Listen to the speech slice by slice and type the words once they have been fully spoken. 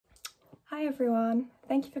Hi everyone,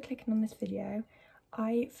 thank you for clicking on this video.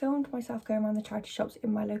 I filmed myself going around the charity shops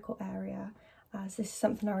in my local area as this is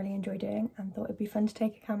something I really enjoy doing and thought it'd be fun to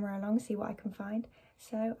take a camera along, see what I can find.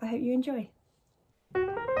 So I hope you enjoy.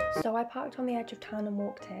 So I parked on the edge of town and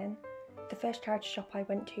walked in. The first charity shop I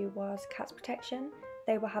went to was Cats Protection.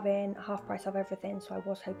 They were having half price of everything, so I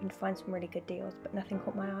was hoping to find some really good deals, but nothing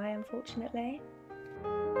caught my eye unfortunately.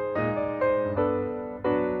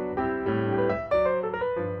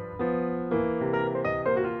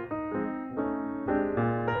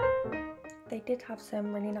 They did have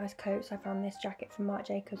some really nice coats. I found this jacket from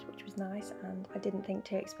Madiy which was nice, and I didn't think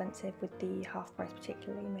too expensive with the half price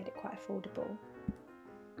particularly, made it quite affordable.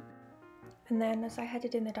 And then as I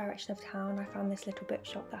headed in the direction of town, I found this little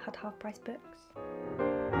bookshop that had half price books.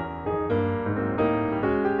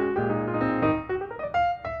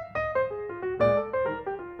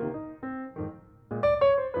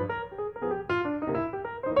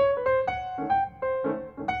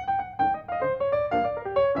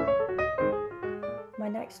 My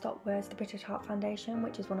next stop was the British Heart Foundation,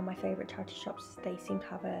 which is one of my favourite charity shops. They seem to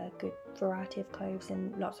have a good variety of clothes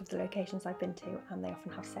in lots of the locations I've been to, and they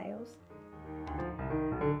often have sales.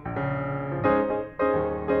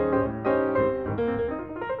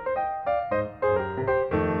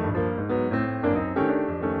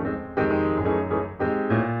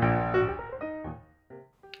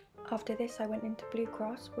 After this I went into Blue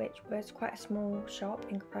Cross, which was quite a small shop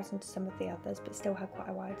in comparison to some of the others, but still had quite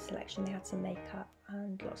a wide selection. They had some makeup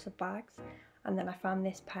and lots of bags. And then I found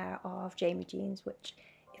this pair of Jamie jeans, which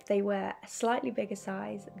if they were a slightly bigger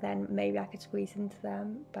size then maybe I could squeeze into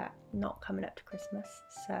them, but not coming up to Christmas,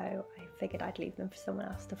 so I figured I'd leave them for someone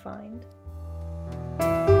else to find.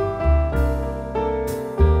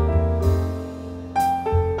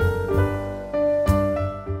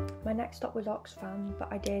 My next stop was Oxfam, but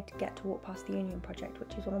I did get to walk past the Union Project,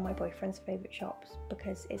 which is one of my boyfriend's favourite shops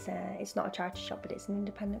because it's not a charity shop, but it's an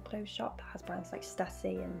independent clothes shop that has brands like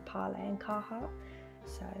Stussy and Parley and Carhartt,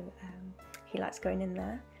 so he likes going in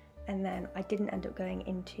there. And then I didn't end up going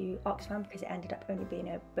into Oxfam because it ended up only being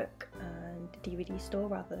a book and DVD store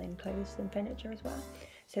rather than clothes and furniture as well.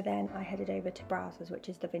 So then I headed over to Browsers, which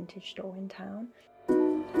is the vintage store in town.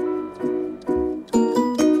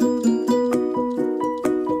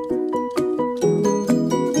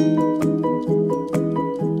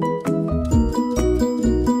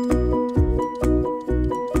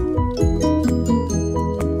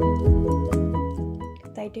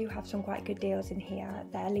 They do have some quite good deals in here.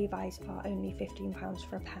 Their Levi's are only £15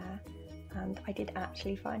 for a pair, and I did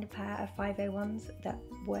actually find a pair of 501s that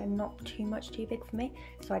were not too big for me,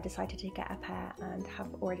 so I decided to get a pair and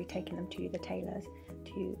have already taken them to the tailors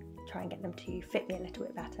to try and get them to fit me a little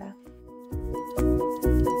bit better.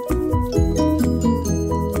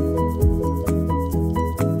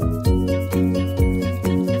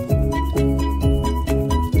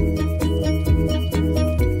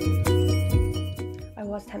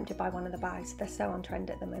 Tempted by one of the bags. They're so on trend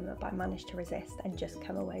at the moment, but I managed to resist and just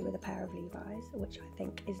come away with a pair of Levi's, which I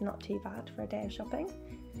think is not too bad for a day of shopping.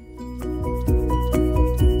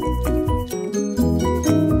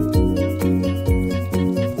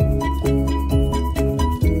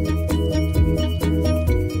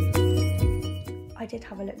 I did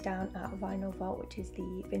have a look down at Vinyl Vault, which is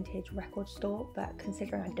the vintage record store, but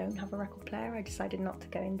considering I don't have a record player, I decided not to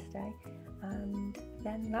go in today, and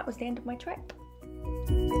then that was the end of my trip.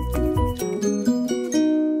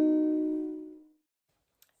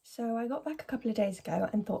 So I got back a couple of days ago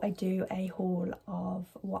and thought I'd do a haul of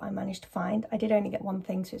what I managed to find. I did only get one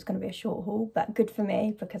thing, so it's going to be a short haul, but good for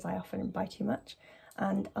me because I often buy too much.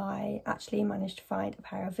 And I actually managed to find a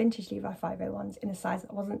pair of vintage Levi 501s in a size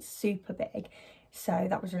that wasn't super big, so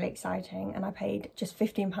that was really exciting. And I paid just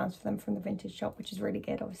 £15 for them from the vintage shop, which is really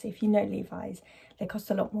good. Obviously, if you know Levi's, they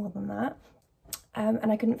cost a lot more than that.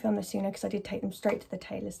 And I couldn't film this sooner because I did take them straight to the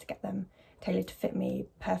tailors to get them tailored to fit me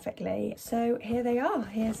perfectly. So here they are.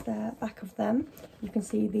 Here's the back of them. You can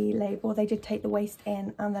see the label. They did take the waist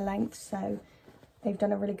in and the length, so they've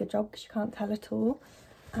done a really good job because you can't tell at all.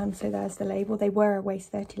 And so there's the label. They were a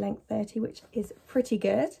waist 30, length 30, which is pretty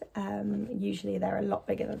good. Usually they're a lot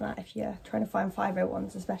bigger than that if you're trying to find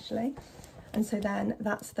 501s especially. And so then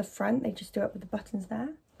that's the front. They just do it with the buttons there.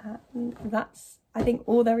 And that's, I think,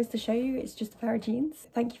 all there is to show you. It's just a pair of jeans.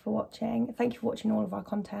 Thank you for watching. Thank you for watching all of our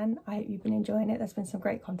content. I hope you've been enjoying it. There's been some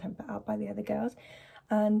great content put out by the other girls.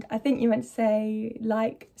 And I think you meant to say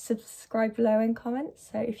like, subscribe below and comment.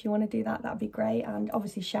 So if you want to do that, that'd be great. And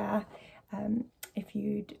obviously share if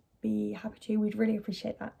you'd be happy to. We'd really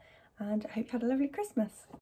appreciate that. And I hope you had a lovely Christmas.